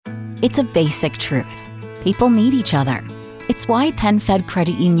It's a basic truth. People need each other. It's why PenFed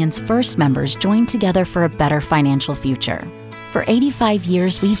Credit Union's first members joined together for a better financial future. For 85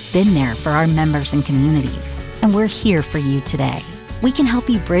 years, we've been there for our members and communities, and we're here for you today. We can help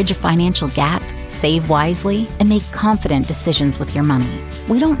you bridge a financial gap, save wisely, and make confident decisions with your money.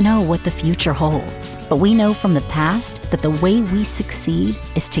 We don't know what the future holds, but we know from the past that the way we succeed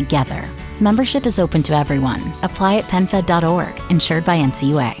is together. Membership is open to everyone. Apply at penfed.org, insured by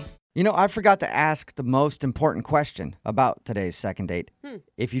NCUA. You know, I forgot to ask the most important question about today's second date.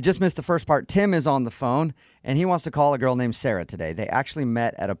 If you just missed the first part, Tim is on the phone, and he wants to call a girl named Sarah today. They actually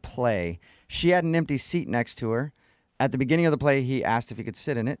met at a play. She had an empty seat next to her. At the beginning of the play, he asked if he could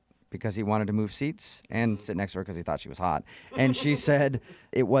sit in it because he wanted to move seats and sit next to her because he thought she was hot. And she said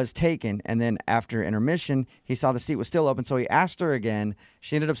it was taken. And then after intermission, he saw the seat was still open, so he asked her again.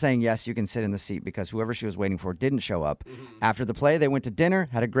 She ended up saying, yes, you can sit in the seat because whoever she was waiting for didn't show up. After the play, they went to dinner,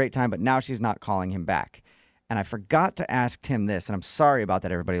 had a great time, but now she's not calling him back. And I forgot to ask Tim this, and I'm sorry about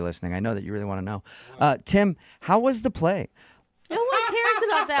that, everybody listening. I know that you really want to know. Tim, how was the play? No one cares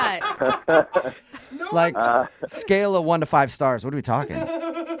about that. Like, scale of 1 to 5 stars. What are we talking?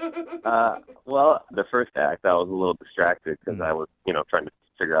 Well, the first act, I was a little distracted because I was, trying to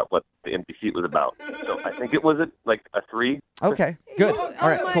figure out what the empty seat was about. So I think it was a 3. Okay, good. Oh All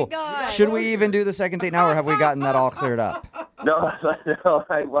right, my cool. God. Should we even do the second date now, or have we gotten that all cleared up? No,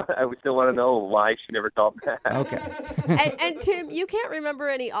 I would still want to know why she never called back. Okay. And Tim, you can't remember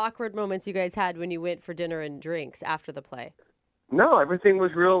any awkward moments you guys had when you went for dinner and drinks after the play? No, everything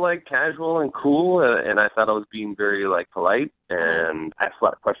was real casual and cool, and I thought I was being very polite, and I asked a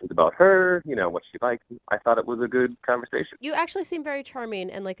lot of questions about her, what she liked. I thought it was a good conversation. You actually seem very charming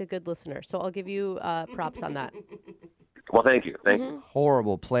and like a good listener, so I'll give you props on that. Well, thank you. Thank you.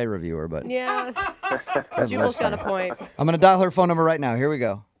 Horrible play reviewer, but Yeah, good Jubal's got listener. a point. I'm going to dial her phone number right now. Here we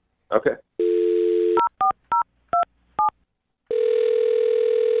go. Okay.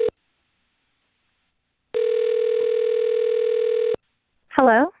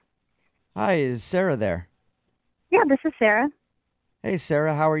 Hello? Hi, is Sarah there? Yeah, this is Sarah. Hey,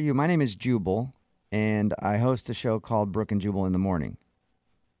 Sarah, how are you? My name is Jubal, and I host a show called Brooke and Jubal in the Morning.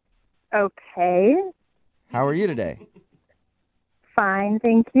 Okay. How are you today? Fine,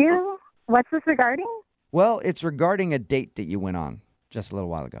 thank you. What's this regarding? Well, it's regarding a date that you went on just a little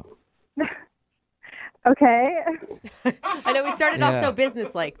while ago. Okay. I know we started off Yeah. so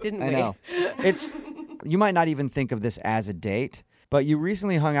businesslike, didn't we? I know. You might not even think of this as a date, but you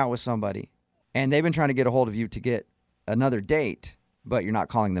recently hung out with somebody, and they've been trying to get a hold of you to get another date, but you're not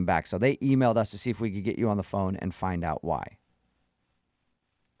calling them back. So they emailed us to see if we could get you on the phone and find out why.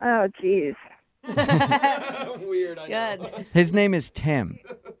 Oh, geez. Weird, I know. Good. His name is Tim.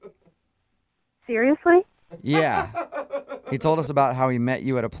 Seriously? Yeah. He told us about how he met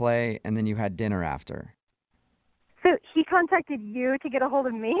you at a play, and then you had dinner after. So he contacted you to get a hold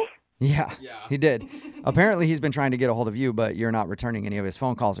of me? Yeah, Yeah. he did. Apparently, he's been trying to get a hold of you, but you're not returning any of his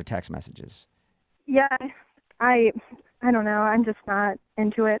phone calls or text messages. Yeah, I don't know. I'm just not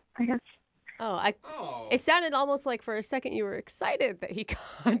into it, I guess. Oh. It sounded almost like for a second you were excited that he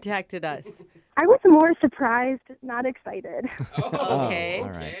contacted us. I was more surprised, not excited. Oh, Okay. all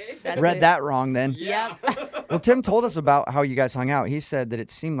right. That's Read it. that wrong then. Yeah. Well, Tim told us about how you guys hung out. He said that it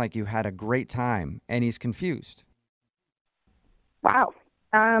seemed like you had a great time, and he's confused. Wow.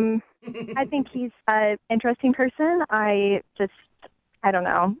 I think he's an interesting person. I don't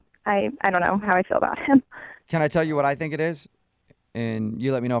know. I don't know how I feel about him. Can I tell you what I think it is? And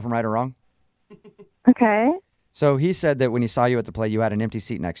you let me know if I'm right or wrong. Okay. So he said that when he saw you at the play, you had an empty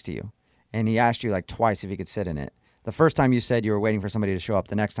seat next to you. And he asked you twice if you could sit in it. The first time you said you were waiting for somebody to show up.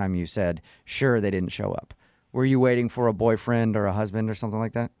 The next time you said, sure, they didn't show up. Were you waiting for a boyfriend or a husband or something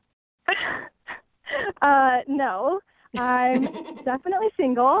like that? No. I'm definitely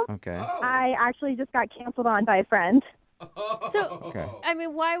single. Okay. I actually just got canceled on by a friend. So, Okay. I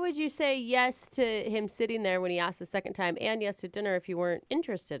mean, why would you say yes to him sitting there when he asked the second time and yes to dinner if you weren't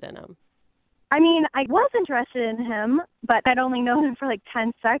interested in him? I mean, I was interested in him, but I'd only known him for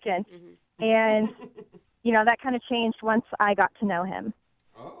 10 seconds. And, that kind of changed once I got to know him.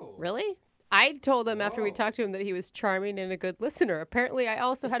 Oh. Really? I told him after we talked to him that he was charming and a good listener. Apparently, I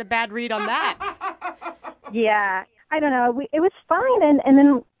also had a bad read on that. Yeah. I don't know. It was fine. And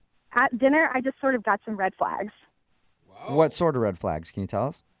then at dinner, I just sort of got some red flags. Wow. What sort of red flags? Can you tell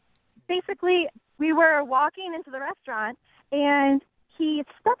us? Basically, we were walking into the restaurant, and he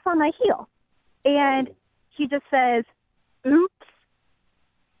steps on my heel. And he just says, oops.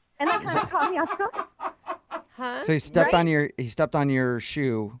 And that kind of caught me off guard. Huh? So he stepped on your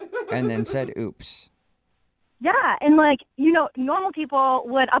shoe and then said, oops. Yeah, and like, normal people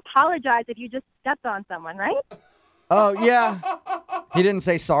would apologize if you just stepped on someone, right? Oh, yeah. He didn't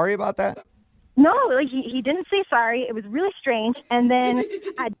say sorry about that? No, like he didn't say sorry. It was really strange. And then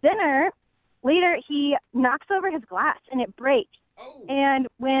at dinner, later, he knocks over his glass and it breaks. Oh. And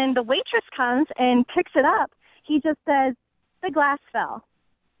when the waitress comes and picks it up, he just says, the glass fell.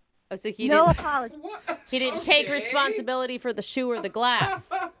 Oh, so he No didn't. apology. He didn't take responsibility for the shoe or the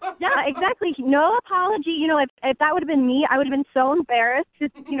glass. Yeah, exactly. No apology. If that would have been me, I would have been so embarrassed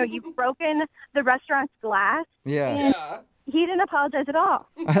because, you've broken the restaurant's glass. Yeah. And Yeah. he didn't apologize at all.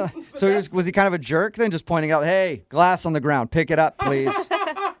 So was he kind of a jerk then, just pointing out, hey, glass on the ground, pick it up, please?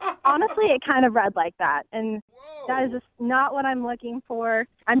 Honestly, it kind of read like that. And that is just not what I'm looking for.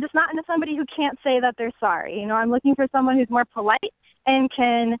 I'm just not into somebody who can't say that they're sorry. I'm looking for someone who's more polite and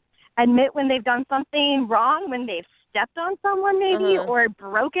can admit when they've done something wrong, when they've stepped on someone maybe or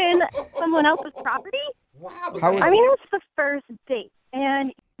broken someone else's property. Wow. How was- I mean, it's the first date.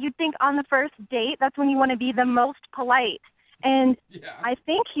 And you'd think on the first date, that's when you want to be the most polite. And Yeah. I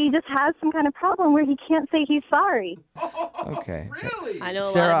think he just has some kind of problem where he can't say he's sorry. Okay. Really? I know a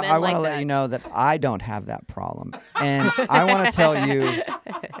Sarah, lot of men I want like to let that. you know that I don't have that problem. And I want to tell you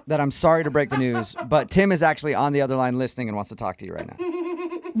that I'm sorry to break the news, but Tim is actually on the other line listening and wants to talk to you right now.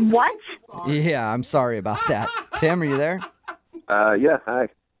 What? Yeah, I'm sorry about that. Tim, are you there? Yeah, hi.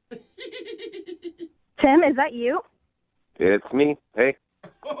 Tim, is that you? It's me. Hey.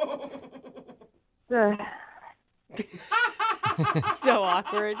 Ugh. So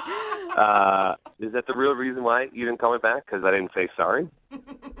awkward. Is that the real reason why you didn't call me back? Because I didn't say sorry?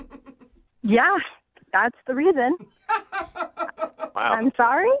 Yeah, that's the reason. Wow. I'm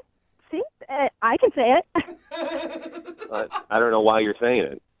sorry. See, I can say it. But I don't know why you're saying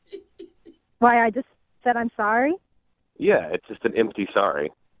it. Why I just said I'm sorry? Yeah, it's just an empty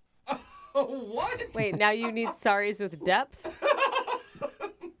sorry. What? Wait, now you need sorries with depth?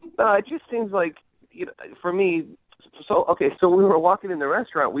 No, it just seems like, for me, so we were walking in the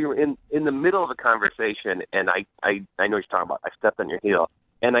restaurant. We were in the middle of a conversation, and I know what you're talking about. I stepped on your heel,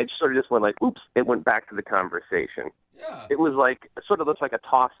 and I sort of just went like, oops, it went back to the conversation. Yeah. It was like, it sort of looks like a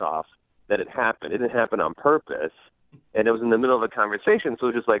toss-off that it happened. It didn't happen on purpose, and it was in the middle of a conversation, so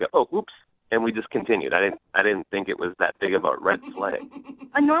it was just like, oh, oops, and we just continued. I didn't think it was that big of a red flag.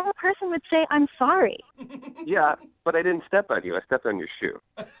 A normal person would say I'm sorry. Yeah, but I didn't step on you. I stepped on your shoe.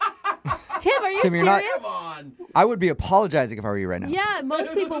 Tim, are you Tim, you're not- serious? Come on. I would be apologizing if I were you right now. Yeah,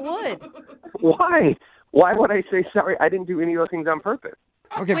 most people would. Why? Why would I say sorry? I didn't do any of those things on purpose.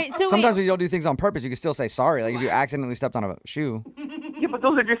 Okay, Wait, so sometimes wait. when you don't do things on purpose, you can still say sorry. Like if you accidentally stepped on a shoe. Yeah, but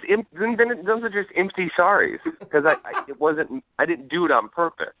those are just those are just empty sorries because I didn't do it on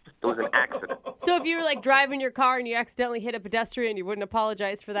purpose. It was an accident. So if you were like driving your car and you accidentally hit a pedestrian, you wouldn't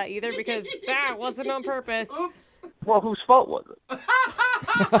apologize for that either because that wasn't on purpose. Oops. Well, whose fault was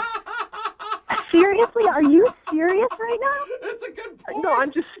it? Seriously? Are you serious right now? That's a good point. No,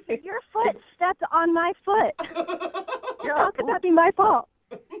 I'm just saying. Your foot stepped on my foot. Yeah, How could that be my fault?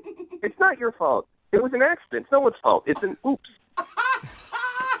 it's not your fault. It was an accident. It's no one's fault. It's an oops.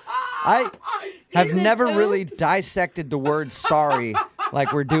 I have Is it never really oops? dissected the word sorry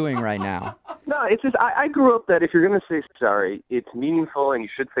like we're doing right now. No, it's just I grew up that if you're going to say sorry, it's meaningful and you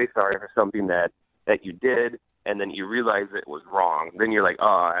should say sorry for something that you did and then you realize it was wrong. Then you're like,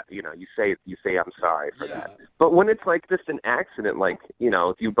 you say I'm sorry for that. But when it's like just an accident, like,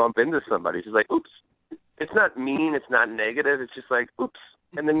 if you bump into somebody, it's just like, oops. It's not mean, it's not negative, it's just like, oops.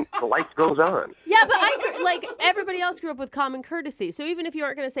 And then the life goes on. Yeah, but like everybody else grew up with common courtesy. So even if you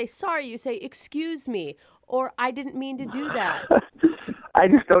aren't going to say sorry, you say excuse me or I didn't mean to do that. I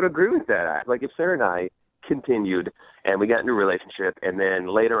just don't agree with that. Like if Sarah and I continued and we got into a relationship and then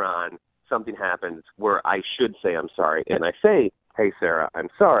later on something happens where I should say I'm sorry and I say, hey, Sarah, I'm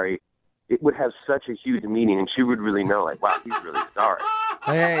sorry, it would have such a huge meaning and she would really know, like, wow, he's really sorry.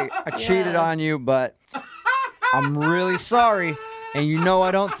 Hey, I cheated on you, but I'm really sorry. And you know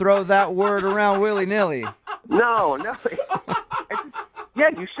I don't throw that word around willy-nilly. No. Yeah,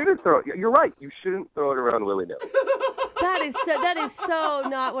 you shouldn't throw it. You're right. You shouldn't throw it around willy-nilly. That is so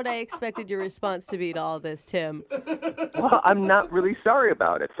not what I expected your response to be to all this, Tim. Well, I'm not really sorry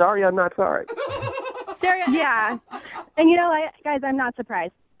about it. Sorry, I'm not sorry. Sarah, Yeah. And guys, I'm not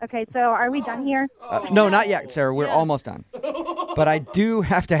surprised. Okay, so are we done here? No, not yet, Sarah. We're almost done. But I do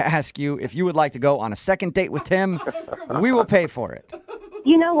have to ask you if you would like to go on a second date with Tim. We will pay for it.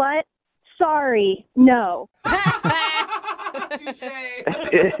 You know what? Sorry. No.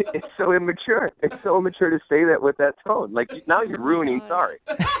 It's so immature. It's so immature to say that with that tone. Like, now you're ruining sorry.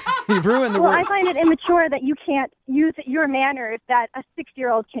 You've ruined the Well, word. I find it immature that you can't use your manners that a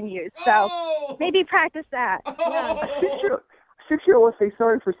 6-year-old can use. So maybe practice that. Six-year-old will say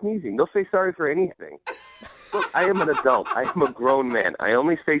sorry for sneezing. They'll say sorry for anything. Look, I am an adult. I am a grown man. I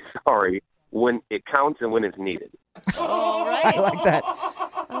only say sorry when it counts and when it's needed. All right. I like that.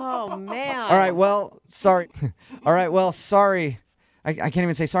 Oh, man. All right, well, sorry. All right, well, sorry. I can't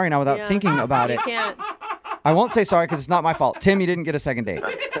even say sorry now without Yeah. thinking about You it. can't. I won't say sorry because it's not my fault. Tim, you didn't get a second date.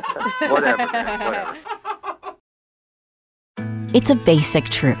 Whatever, man, whatever. It's a basic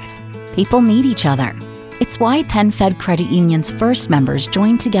truth. People need each other. It's why PenFed Credit Union's first members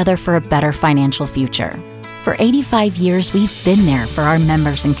joined together for a better financial future. For 85 years, we've been there for our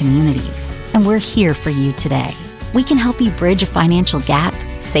members and communities, and we're here for you today. We can help you bridge a financial gap,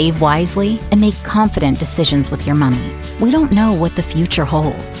 save wisely, and make confident decisions with your money. We don't know what the future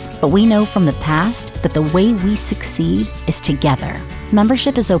holds, but we know from the past that the way we succeed is together.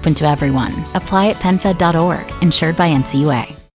 Membership is open to everyone. Apply at penfed.org, insured by NCUA.